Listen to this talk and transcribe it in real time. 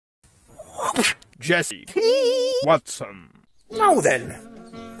Jesse Watson. Now then,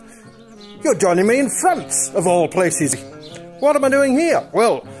 you're joining me in France, of all places. What am I doing here?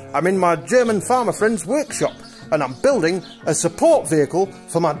 Well, I'm in my German farmer friend's workshop, and I'm building a support vehicle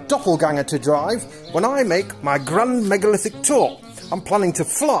for my doppelganger to drive when I make my grand megalithic tour. I'm planning to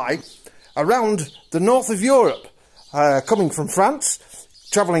fly around the north of Europe, coming from France,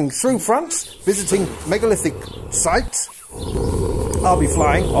 travelling through France, visiting megalithic sites. I'll be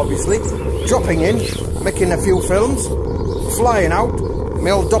flying, obviously, dropping in, making a few films, flying out.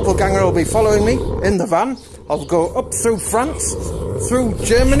 My old doppelganger will be following me in the van. I'll go up through France, through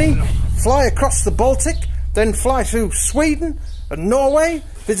Germany, fly across the Baltic, then fly through Sweden and Norway,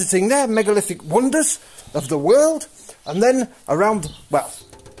 visiting their megalithic wonders of the world, and then around, well,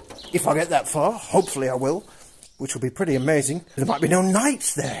 if I get that far, hopefully I will, which will be pretty amazing. There might be no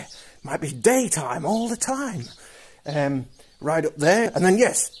nights there. It might be daytime all the time. Right up there, and then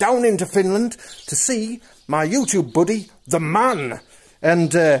yes, down into Finland to see my YouTube buddy, the man.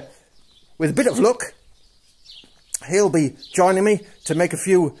 And with a bit of luck, he'll be joining me to make a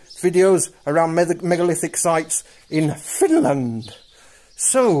few videos around megalithic sites in Finland.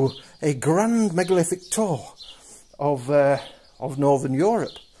 So, a grand megalithic tour of Northern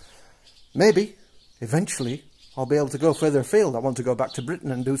Europe. Maybe, eventually, I'll be able to go further afield. I want to go back to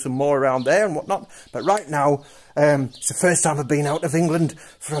Britain and do some more around there and whatnot. But right now, it's the first time I've been out of England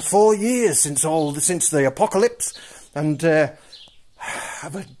for 4 years since the apocalypse, and I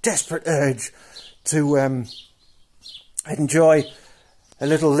have a desperate urge to enjoy a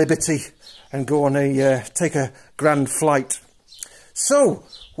little liberty and go on take a grand flight. So,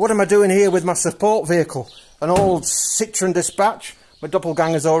 what am I doing here with my support vehicle? An old Citroen Dispatch. My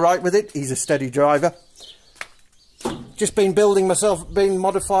doppelganger's all right with it. He's a steady driver. Just been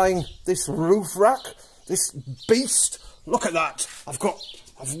modifying this roof rack, this beast. Look at that.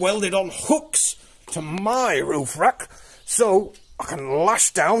 I've welded on hooks to my roof rack, so I can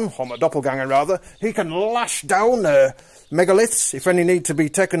lash down, or my doppelganger rather, he can lash down megaliths if any need to be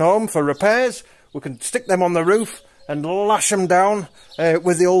taken home for repairs. We can stick them on the roof and lash them down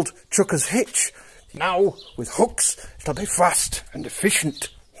with the old trucker's hitch. Now, with hooks, it'll be fast and efficient.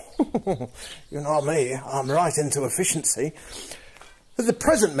 You know me, I'm right into efficiency. At the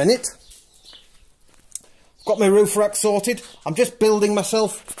present minute, I've got my roof rack sorted. I'm just building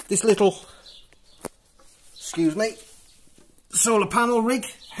myself this little, excuse me, solar panel rig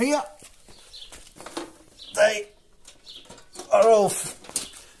here. They are all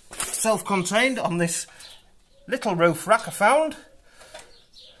self-contained on this little roof rack I found.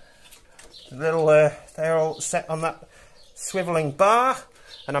 They're all set on that swivelling bar.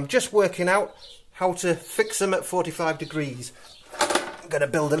 And I'm just working out how to fix them at 45 degrees. I'm going to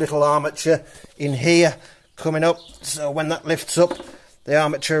build a little armature in here coming up, so when that lifts up, the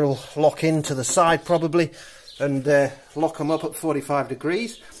armature will lock into the side probably, and lock them up at 45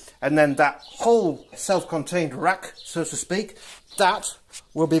 degrees. And then that whole self-contained rack, so to speak, that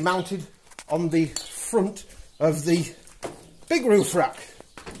will be mounted on the front of the big roof rack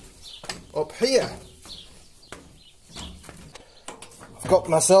up here. Got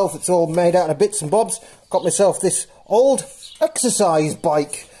myself, it's all made out of bits and bobs, got myself this old exercise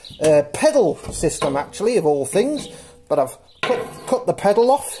bike pedal system, actually, of all things, but I've cut the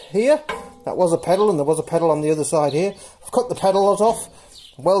pedal off here. That was a pedal, and there was a pedal on the other side here. I've cut the pedals off,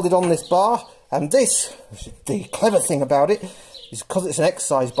 welded on this bar, and this, the clever thing about it, is because it's an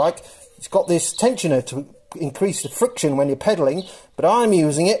exercise bike, it's got this tensioner to increase the friction when you're pedaling, but I'm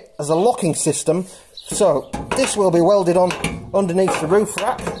using it as a locking system. So this will be welded on underneath the roof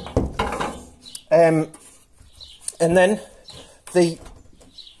rack, and then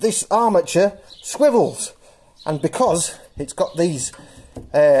this armature swivels, and because it's got this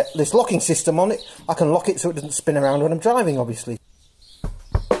locking system on it, I can lock it so it doesn't spin around when I'm driving, obviously.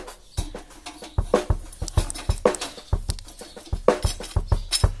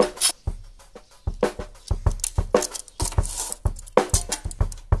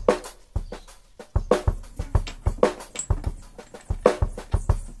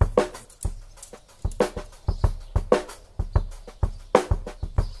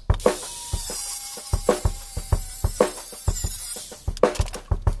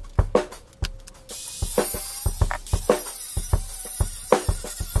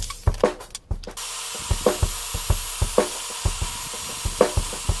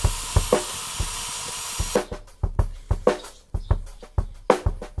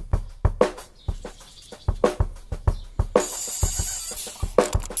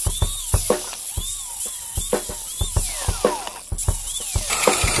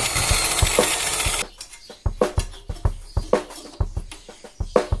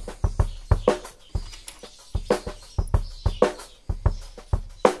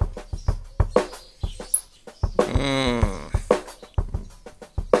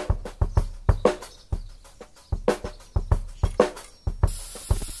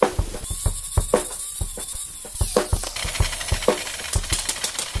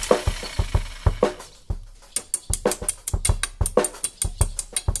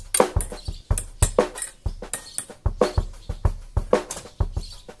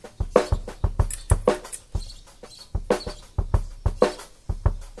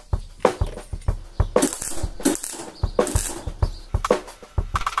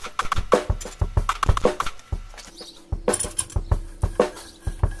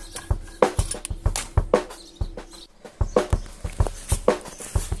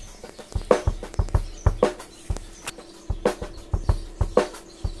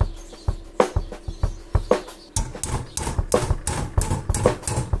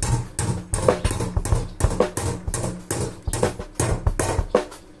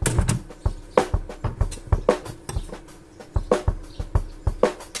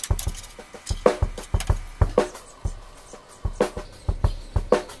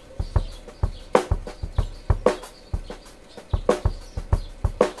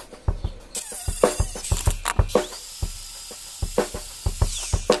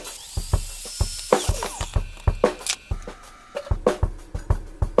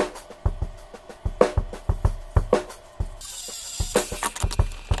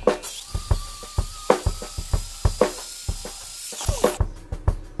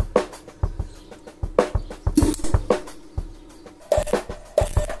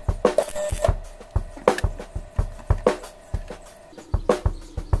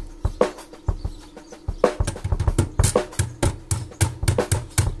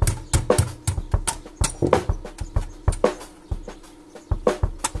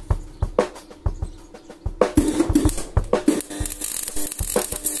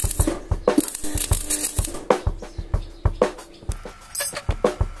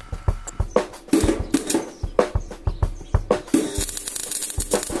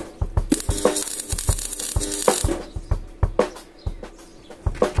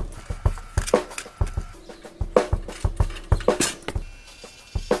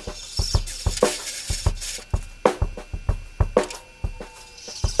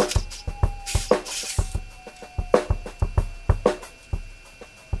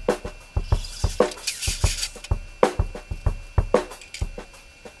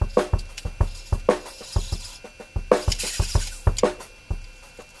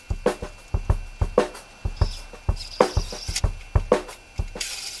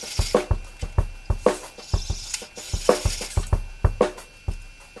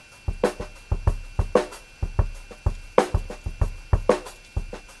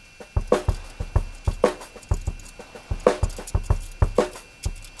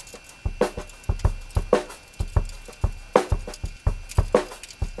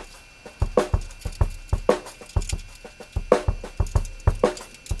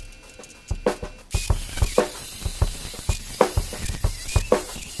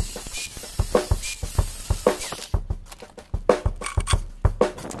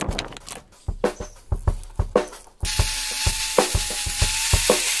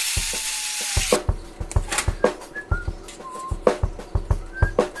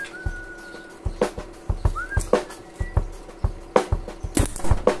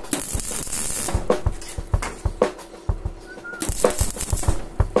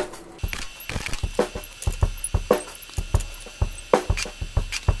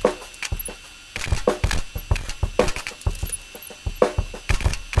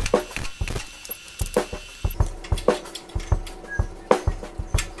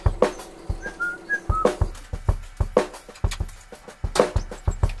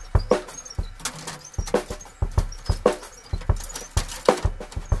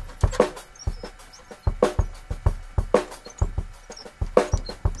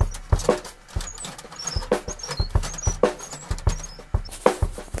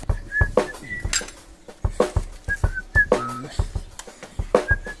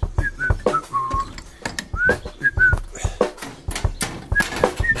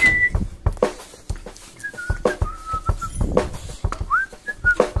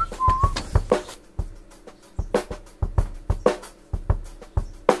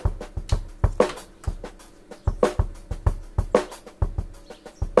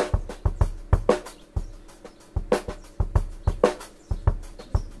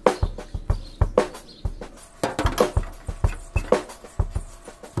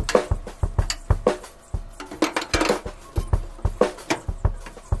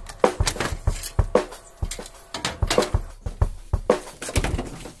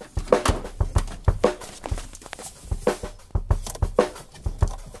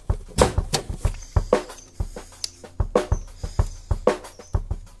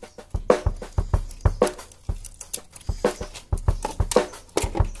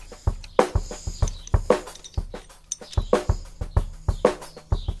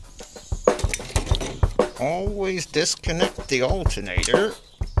 always disconnect the alternator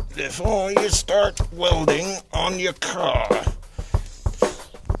before you start welding on your car,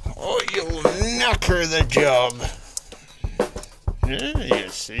 or you'll knacker the job. Yeah, you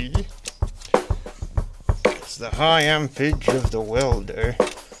see. It's the high ampage of the welder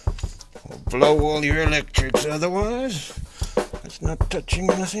will blow all your electrics otherwise. It's not touching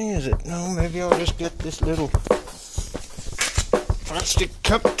nothing, is it? No, maybe I'll just get this little plastic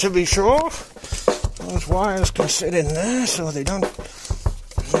cup to be sure. Those wires can sit in there so they don't...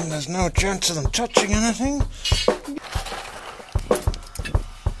 there's no chance of them touching anything.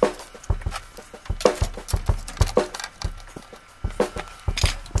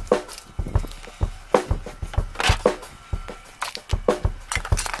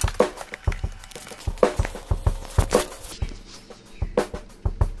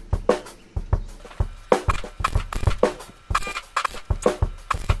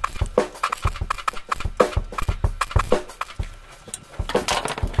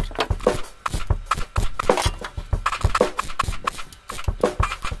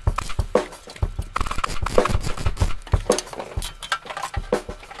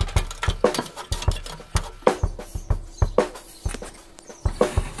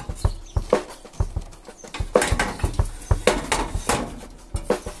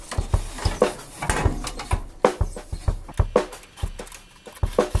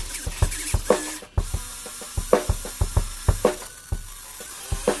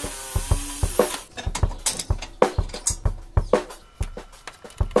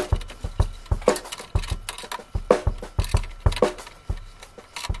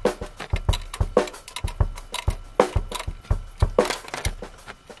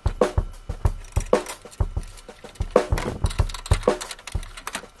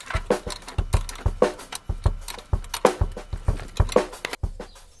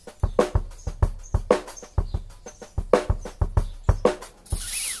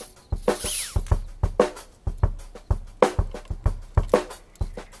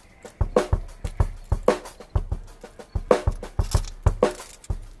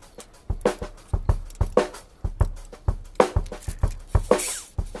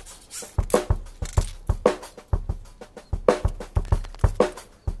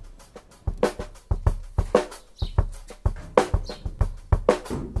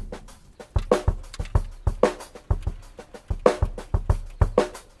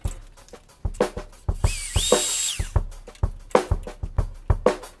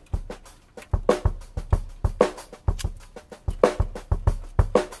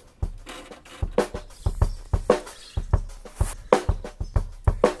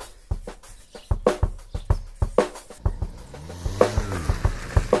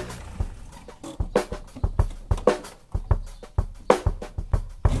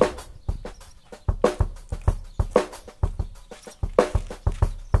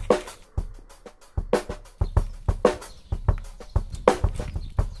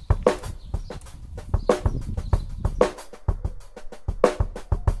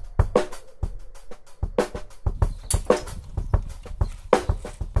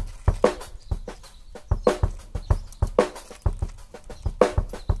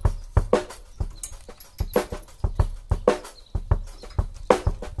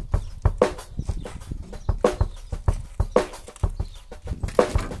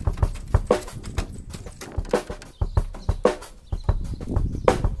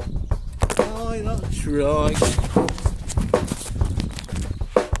 That's right.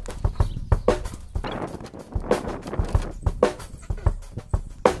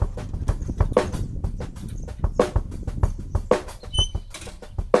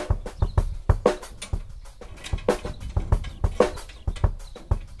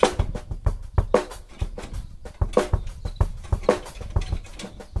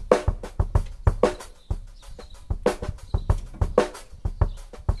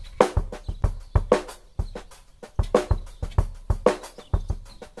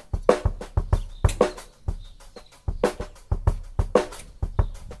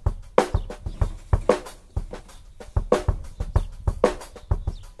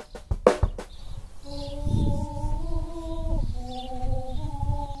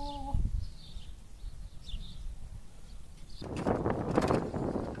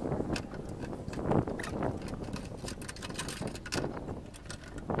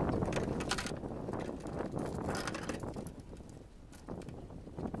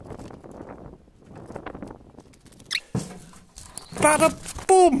 Bada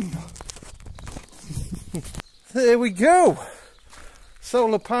boom! There we go.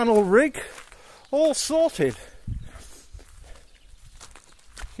 Solar panel rig all sorted.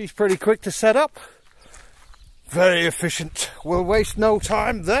 She's pretty quick to set up. Very efficient. We'll waste no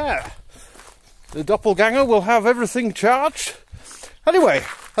time there. The doppelganger will have everything charged. Anyway,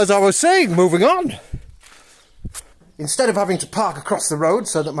 as I was saying, moving on. Instead of having to park across the road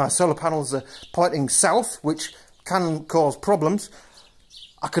so that my solar panels are pointing south, which can cause problems,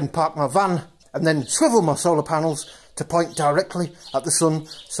 I can park my van and then swivel my solar panels to point directly at the sun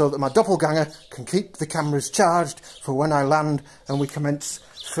so that my doppelganger can keep the cameras charged for when I land and we commence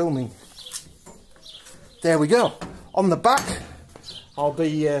filming. There we go. On the back, I'll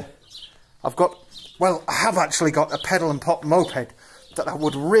be, I have actually got a pedal and pop moped that I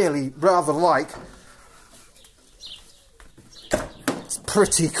would really rather like. It's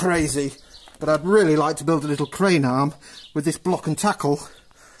pretty crazy, but I'd really like to build a little crane arm with this block and tackle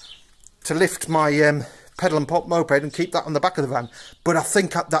to lift my pedal and pop moped and keep that on the back of the van. But I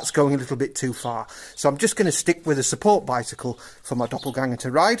think that's going a little bit too far. So I'm just going to stick with a support bicycle for my doppelganger to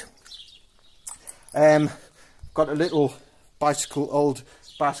ride. Got a little old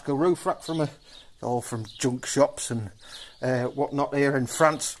bicycle roof rack from junk shops and whatnot here in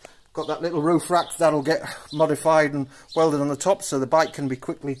France. Got that little roof rack that'll get modified and welded on the top so the bike can be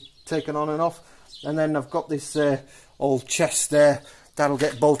quickly taken on and off. And then I've got this old chest there that'll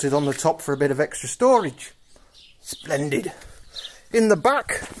get bolted on the top for a bit of extra storage. Splendid. In the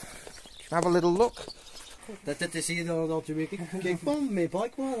back, have a little look. T'as peut-être essayé d'en tuer quelque part, mais pas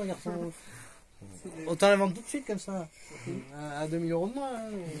avec moi, garçon. Autant la vendre tout de suite comme ça. À 2000 € de moins.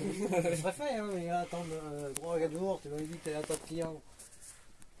 Je serais fait, hein, mais attendre 3 ou 4 jours, tu m'as dit que t'es un tas de clients.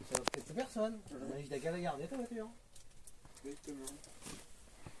 Ça va peut-être personne. On a juste qu'à la garder ta voiture.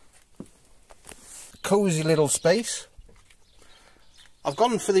 Cozy little space. I've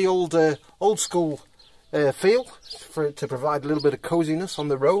gone for the old school feel to provide a little bit of coziness on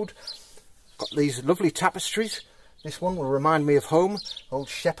the road. Got these lovely tapestries. This one will remind me of home. Old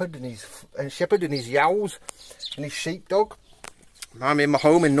shepherd and his yows and his sheepdog. Remind me of my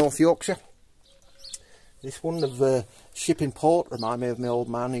home in North Yorkshire. This one of ship in port remind me of my old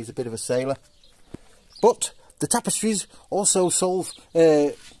man. He's a bit of a sailor. But the tapestries also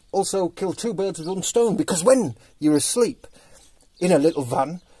kill two birds with one stone, because when you're asleep in a little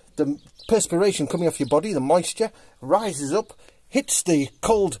van, the perspiration coming off your body, the moisture, rises up, hits the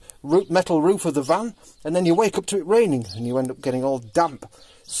cold metal roof of the van, and then you wake up to it raining and you end up getting all damp.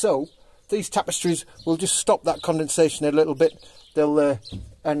 So these tapestries will just stop that condensation a little bit. They'll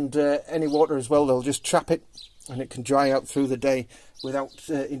and any water as well, they'll just trap it and it can dry out through the day without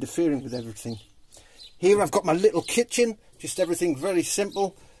interfering with everything. Here I've got my little kitchen, just everything very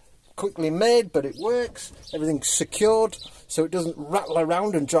simple, quickly made, but it works. Everything's secured so it doesn't rattle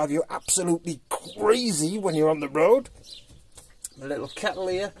around and drive you absolutely crazy when you're on the road. A little kettle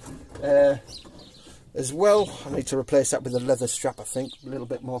here as well. I need to replace that with a leather strap, I think, a little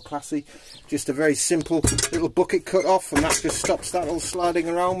bit more classy. Just a very simple little bucket cut off, and that just stops that all sliding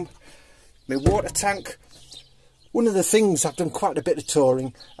around. My water tank. One of the things, I've done quite a bit of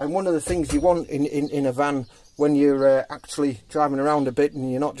touring, and one of the things you want in a van when you're actually driving around a bit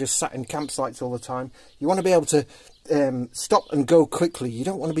and you're not just sat in campsites all the time, you want to be able to stop and go quickly. You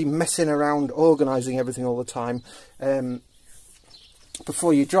don't want to be messing around organising everything all the time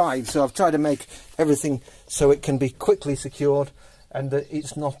before you drive. So I've tried to make everything so it can be quickly secured and that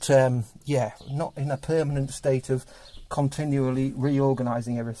it's not not in a permanent state of continually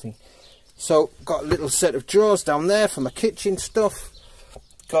reorganising everything. So got a little set of drawers down there for my kitchen stuff.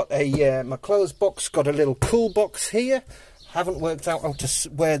 Got a my clothes box, got a little cool box here. Haven't worked out how to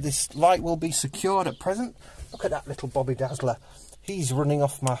where this light will be secured at present. Look at that little Bobby Dazzler. He's running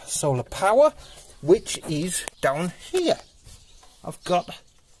off my solar power, which is down here. I've got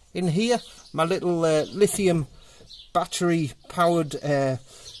in here my little lithium battery powered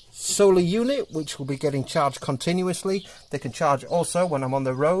solar unit, which will be getting charged continuously. They can charge also when I'm on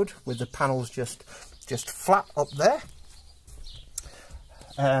the road with the panels just flat up there.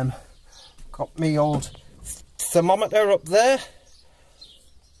 Got me old thermometer up there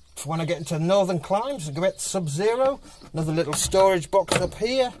for when I get into northern climes and get sub-zero. Another little storage box up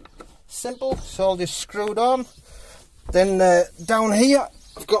here, simple, it's all just screwed on. Then down here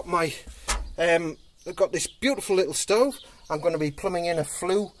I've got my I've got this beautiful little stove. I'm going to be plumbing in a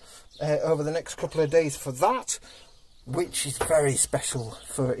flue over the next couple of days for that, which is very special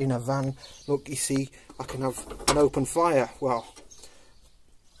for in a van. Look, you see, I can have an open fire. Well,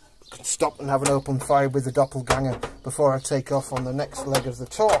 I can stop and have an open fire with the doppelganger before I take off on the next leg of the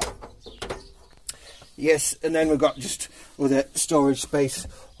tour. Yes, and then we've got just with a storage space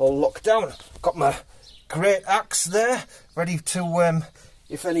all locked down. Got my great axe there, ready to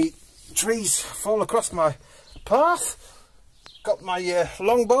if any trees fall across my path, got my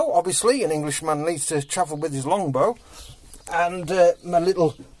longbow. Obviously, an Englishman needs to travel with his longbow. And my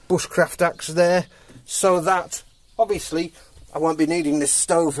little bushcraft axe there, so that, obviously, I won't be needing this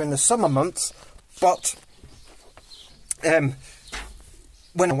stove in the summer months, but when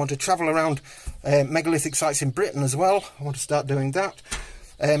I want to travel around megalithic sites in Britain as well, I want to start doing that.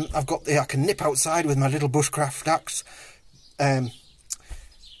 I've got I can nip outside with my little bushcraft axe,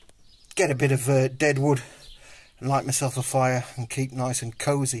 get a bit of dead wood and light myself a fire and keep nice and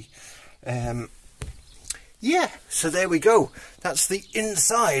cosy. Yeah, so there we go. That's the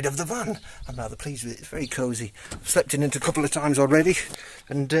inside of the van. I'm rather pleased with it. It's very cosy. I've slept in it a couple of times already,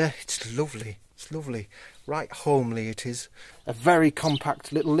 and it's lovely. It's lovely. Right homely it is. A very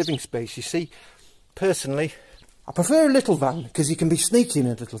compact little living space, you see. Personally, I prefer a little van, because you can be sneaky in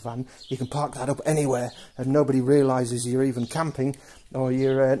a little van. You can park that up anywhere, and nobody realises you're even camping, or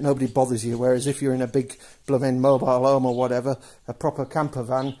nobody bothers you. Whereas if you're in a big blooming mobile home or whatever, a proper camper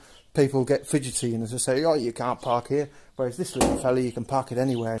van, people get fidgety and they say, oh, you can't park here. Whereas this little fella, you can park it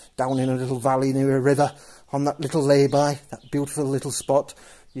anywhere. Down in a little valley near a river, on that little lay-by, that beautiful little spot.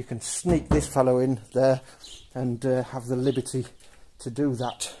 You can sneak this fellow in there and have the liberty to do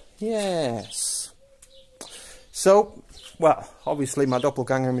that. Yes. So, well, obviously my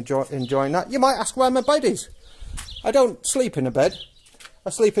doppelganger enjoying that. You might ask where my bed is. I don't sleep in a bed. I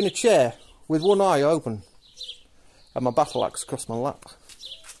sleep in a chair with one eye open and my battle axe across my lap.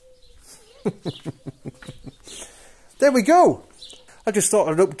 There we go. I just thought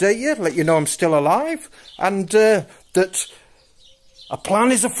I'd update you, let you know I'm still alive, and that a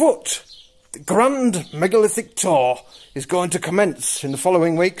plan is afoot. The grand megalithic tour is going to commence in the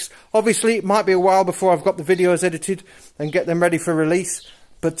following weeks. Obviously, it might be a while before I've got the videos edited and get them ready for release,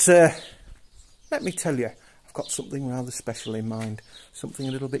 but let me tell you, I've got something rather special in mind, something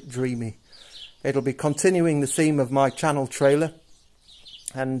a little bit dreamy. It'll be continuing the theme of my channel trailer.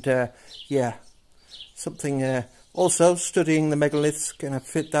 And yeah, something also studying the megaliths, gonna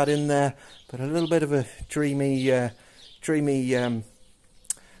fit that in there, but a little bit of a dreamy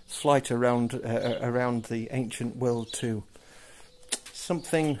flight around around the ancient world too.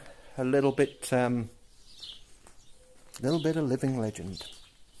 Something a little bit of living legend.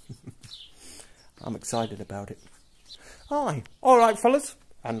 I'm excited about it. Aye, all right, fellas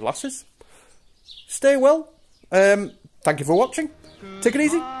and lasses, stay well. Thank you for watching. Take it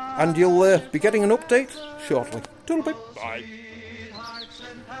easy, and you'll be getting an update shortly. Toodle bit. Bye.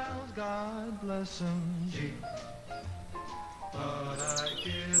 God bless 'em.